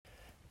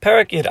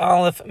Perek Yud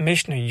Aleph,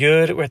 Mishnah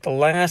Yud. We're at the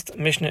last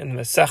Mishnah in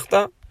the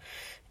Masechta,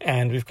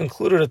 and we've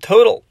concluded a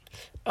total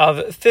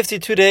of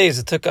 52 days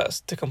it took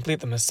us to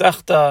complete the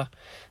Masechta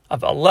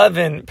of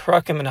 11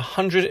 Parakim and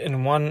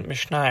 101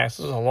 Mishnayos. This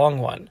is a long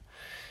one.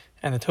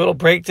 And the total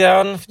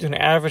breakdown, if you do an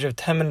average of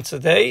 10 minutes a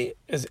day,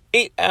 is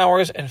 8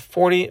 hours and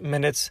 40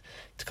 minutes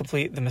to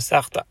complete the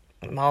Masechta.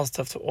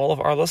 Mazel tov to all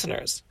of our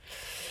listeners.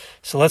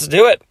 So let's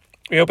do it.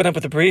 We open up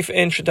with a brief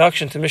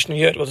introduction to Mishnah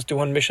Yud. We'll just do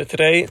one Mishnah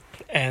today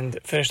and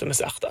finish the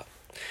Masechta.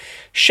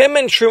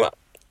 Shemen Truma,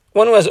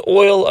 one who has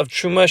oil of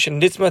Truma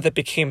Shenitzma that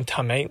became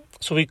Tameh.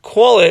 So we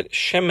call it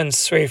Shemen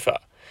Sreifa,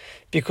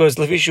 because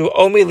Levishu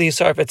Omi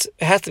Lisarf, it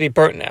has to be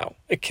burnt now.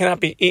 It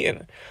cannot be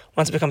eaten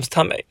once it becomes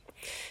Tameh.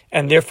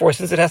 And therefore,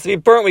 since it has to be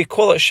burnt, we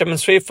call it Shemen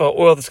Sreifa,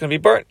 oil that's going to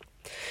be burnt.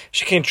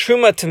 Shekin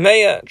Truma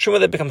Tameya, Truma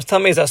that becomes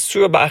Tameh is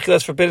Asura Ba'achila,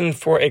 is forbidden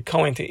for a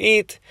Kohen to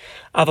eat.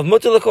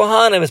 Avamutu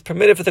Kohanim is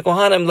permitted for the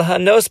Kohanim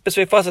Lahanos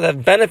B'Sreifasa to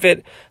have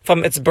benefit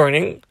from its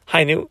burning.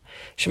 Hainu.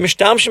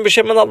 Shemishtamshim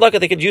B'Shemen Lalaka,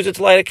 they could use it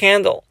to light a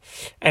candle.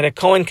 And a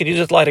Kohen could use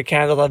it to light a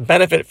candle to have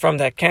benefit from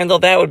that candle,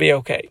 that would be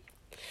okay.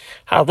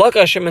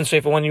 Halakha Shemen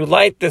Sreifa, when you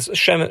light this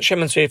Shemen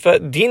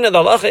Sreifa, Dina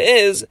the halacha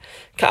is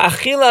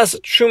Ka'achilas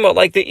Truma,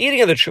 like the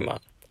eating of the Truma.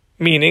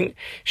 Meaning,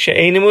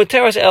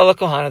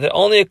 that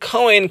only a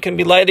Kohen can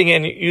be lighting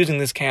and using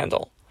this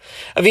candle.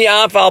 And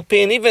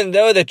even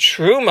though the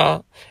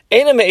Truma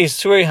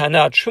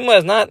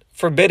is not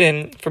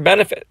forbidden for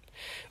benefit,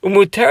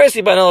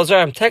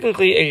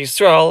 technically a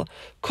Yisrael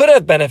could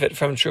have benefit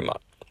from Truma.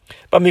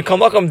 But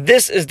Mikamakam,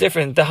 this is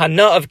different. The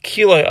Hana of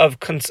Kila, of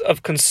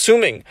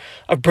consuming,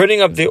 of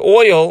burning up the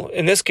oil,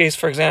 in this case,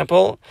 for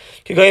example,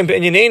 Truma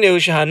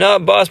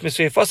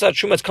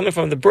is coming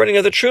from the burning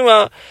of the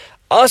Truma.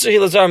 Also,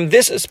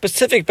 this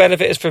specific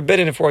benefit is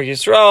forbidden for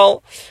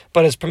Yisrael,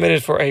 but is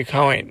permitted for a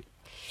Kohen.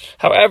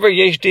 However,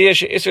 there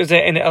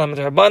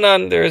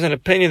is an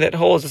opinion that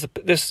holds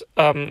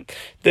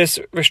this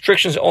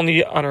restriction is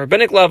only on a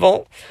rabbinic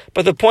level.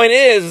 But the point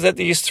is that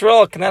the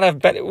Yisrael cannot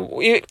have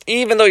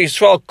even though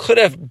Yisrael could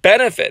have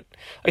benefit,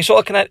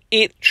 Yisrael cannot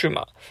eat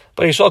Truma,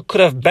 but Yisrael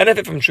could have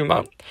benefit from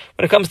Truma.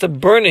 When it comes to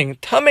burning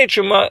Tamei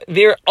Truma,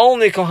 there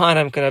only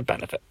Kohanim could have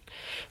benefit.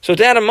 So with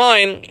that in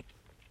mind,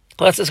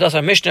 let's discuss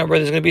our Mishnah where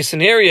there's going to be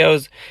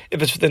scenarios,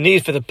 if it's for the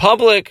need for the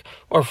public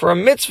or for a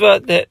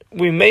mitzvah, that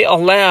we may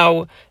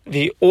allow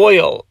the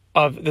oil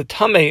of the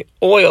Tameh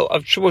oil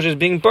of Truma which is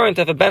being burnt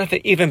to have a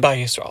benefit even by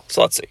Yisrael.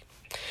 So let's see.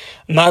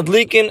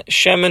 Madlikin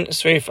Shemen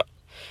Sreifa.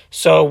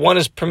 So one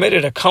is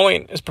permitted, a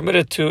Kohen is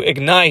permitted to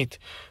ignite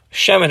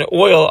Shemen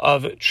oil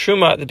of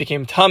Truma that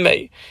became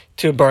Tameh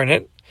to burn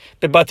it.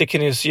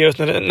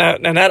 Now,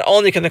 not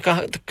only can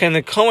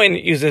the Kohen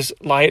use this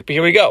light, but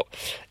here we go.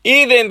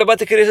 Even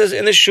Bebate Knesses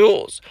in the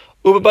shuls,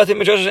 Ubebate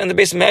Midrash and the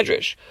base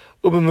Medrash,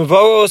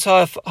 Ubemevoros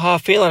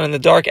hafilan in the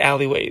dark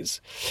alleyways,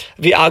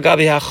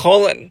 V'agavi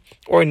hacholen,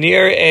 or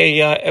near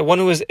a one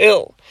who is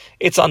ill.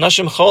 It's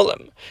anashim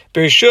cholim.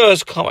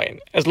 Berishus Kohen,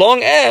 as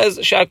long as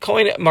Shah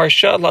Kohen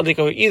Marsha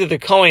Ladiko, either the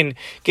Kohen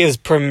gives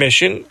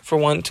permission for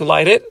one to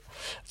light it.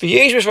 The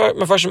Yesh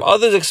Mefarshim,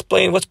 others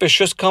explain what's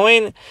B'Shus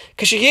Kohen,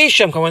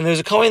 Kashiyeshem Kohen, there's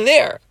a Kohen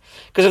there.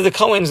 Because if the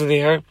Kohen's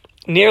there,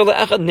 near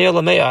Le'echad, near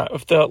Le'meya,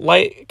 if the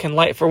light can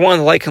light for one,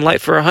 the light can light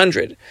for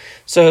 100.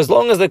 So as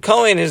long as the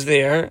Kohen is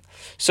there,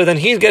 so then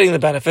he's getting the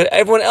benefit.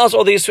 Everyone else,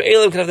 all the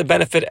Yisraelim, can have the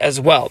benefit as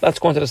well. That's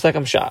going to the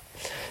second shot.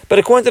 But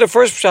according to the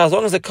first shot, as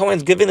long as the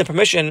Kohen's giving the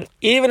permission,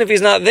 even if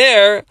he's not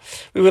there,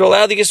 we would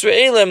allow the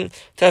Yisraelim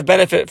to have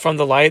benefit from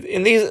the light.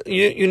 In these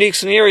unique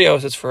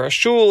scenarios, it's for a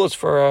shul, it's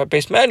for a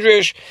base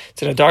medrash,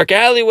 it's in a dark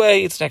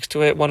alleyway, it's next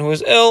to one who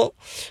is ill.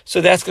 So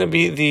that's going to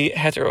be the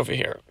heter over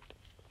here.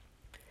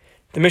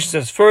 The Mishnah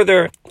says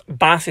further,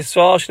 Bas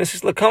Yisrael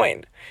Shenisis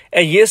LeKohen,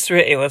 a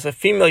Yisrael, a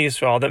female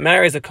Yisrael that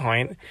marries a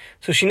Kohen,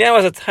 so she now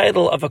has a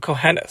title of a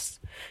Kohenes.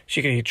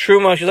 She can eat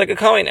Truma, she's like a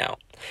Kohen now.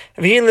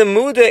 And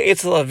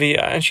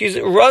she's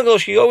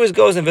rugged, she always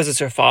goes and visits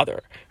her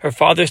father. Her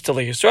father is still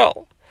a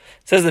Yisrael.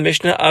 Says the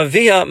Mishnah,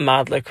 Avia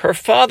Madlik, her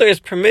father is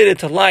permitted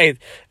to light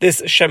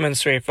this Shemen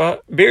Sreifa,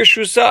 Bir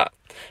Shusa.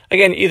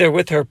 Again, either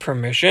with her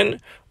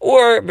permission,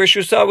 or Bir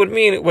Shusa would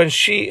mean when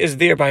she is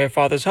there by her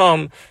father's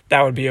home,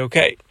 that would be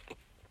okay.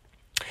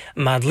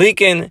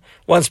 Madlikin,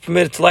 once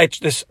permitted to light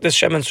this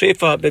Shemen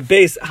Sreifa,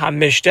 bebeis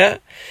hamishta,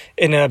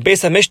 in a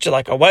beis hamishta,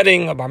 like a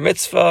wedding, a bar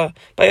mitzvah,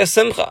 by a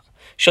simcha.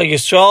 Shal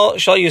Yisrael,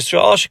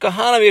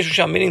 shekahanim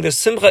yeshusha, meaning the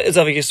simcha is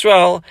of a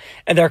Yisrael,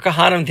 and there are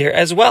kahanim there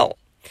as well.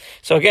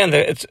 So again,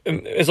 it's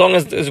as long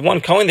as there's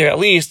one Kohen there at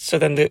least, so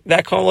then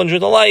that Kohen will enjoy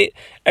the light,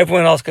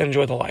 everyone else can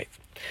enjoy the light.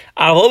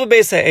 However,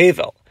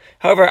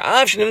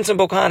 Av Shenimtzim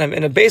Bokanim,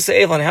 in a beis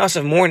ha'evel, in a house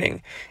of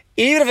mourning,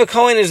 even if a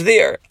Kohen is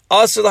there,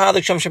 also the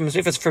Hadlik Shemen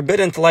Sreifa, it's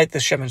forbidden to light the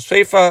Shemen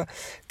Sreifa.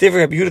 Divrei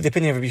Rabbi Yehuda, the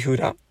opinion of Rabbi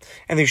Yehuda,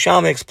 and the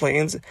Yishalmi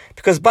explains,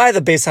 because by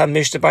the Beis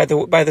HaMishta,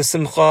 by the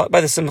Simcha,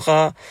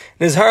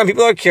 Nizharim,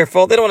 people are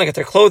careful, they don't want to get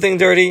their clothing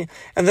dirty,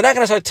 and they're not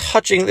going to start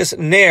touching this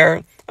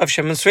nair of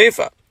Shemen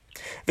Sreifa.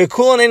 And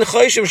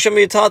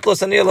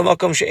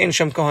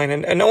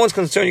no one's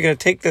concerned you're going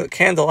to take the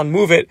candle and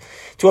move it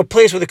to a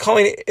place where the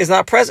Kohen is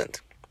not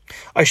present.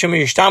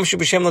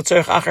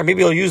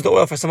 Maybe he'll use the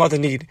oil for some other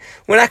need.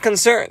 We're not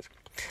concerned.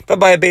 But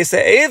by a Beis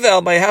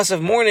Evel, by a house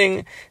of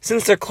mourning,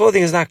 since their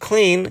clothing is not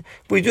clean,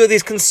 we do have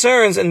these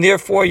concerns, and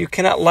therefore you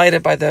cannot light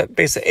it by the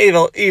Beis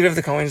Evel, even if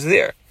the Kohen is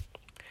there.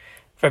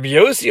 Rabbi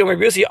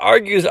Yossi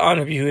argues on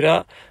Rabbi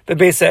Yehuda, the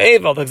Beis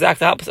Evel, the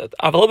exact opposite.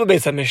 Aval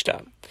Beis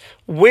Hamishta.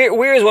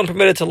 Where is one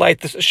permitted to light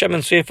the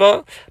Shemen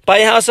Seifa? By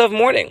a house of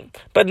mourning,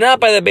 but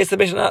not by the Beis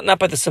Hamishta, not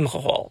by the Simcha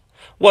Hall.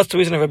 What's the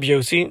reason of Rabbi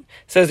Yossi?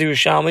 Says the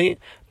Yerushalmi,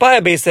 by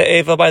a Beis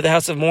Evel, by the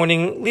house of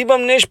mourning,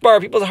 libam nishbar,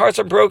 people's hearts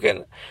are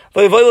broken.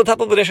 No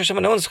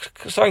one's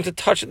starting to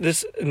touch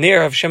this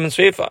near of Shemen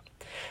Seifa.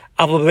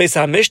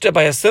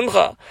 By a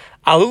simcha,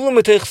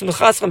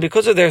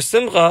 because of their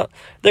simcha,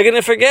 they're going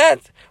to forget.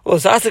 They'll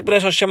start,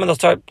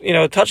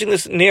 touching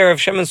this near of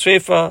Shemen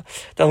Seifa.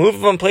 They'll move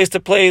from place to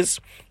place,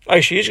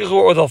 or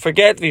they'll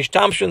forget.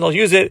 They'll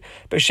use it.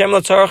 They'll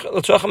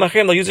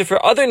use it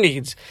for other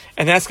needs,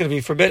 and that's going to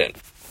be forbidden.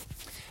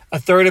 A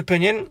third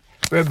opinion,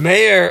 Reb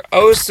Meir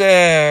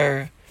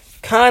Oser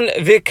Kan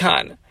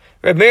Vikan.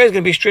 Reb Meir is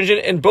going to be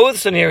stringent in both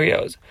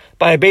scenarios.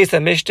 By Beis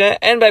Hamishta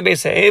and by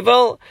Beis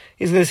Evel,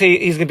 he's going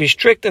to be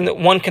strict in that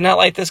one cannot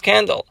light this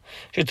candle.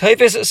 He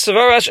takes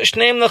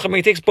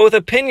both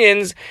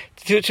opinions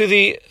to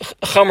the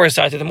Chomer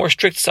side, to the more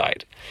strict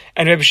side.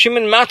 And Reb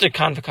Shimon Mater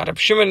Kan Vikan. Reb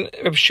Shimon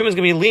is going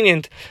to be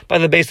lenient by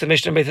the Beis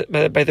Hamishta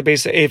and by the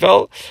Beis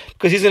Evel,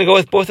 because he's going to go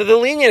with both of the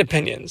lenient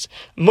opinions.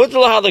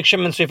 It's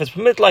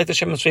permitted like the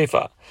Shemen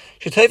Seifa.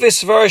 He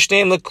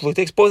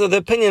takes both of the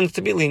opinions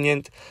to be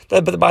lenient.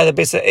 But by the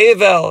Beis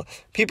Evel,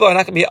 people are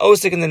not going to be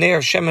osik in the near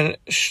of Shemen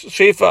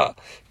Seifa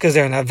because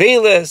they're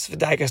navelis,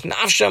 v'daigas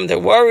nafsham, they're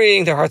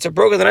worrying, their hearts are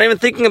broken, they're not even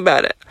thinking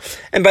about it.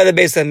 And by the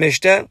Beis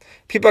Hamishta,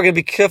 people are going to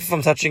be careful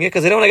from touching it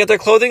because they don't want to get their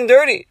clothing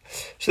dirty.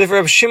 So therefore,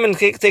 Reb Shimon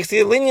takes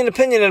the lenient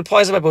opinion and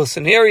applies it by both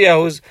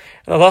scenarios,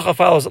 and the halacha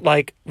follows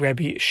like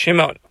Rabbi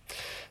Shimon.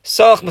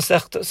 Salach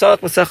Masechta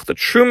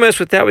Trumas.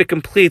 With that, we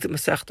complete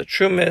Masechta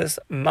Trumas.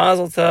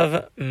 Mazel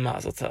Tov,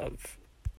 Mazel Tov.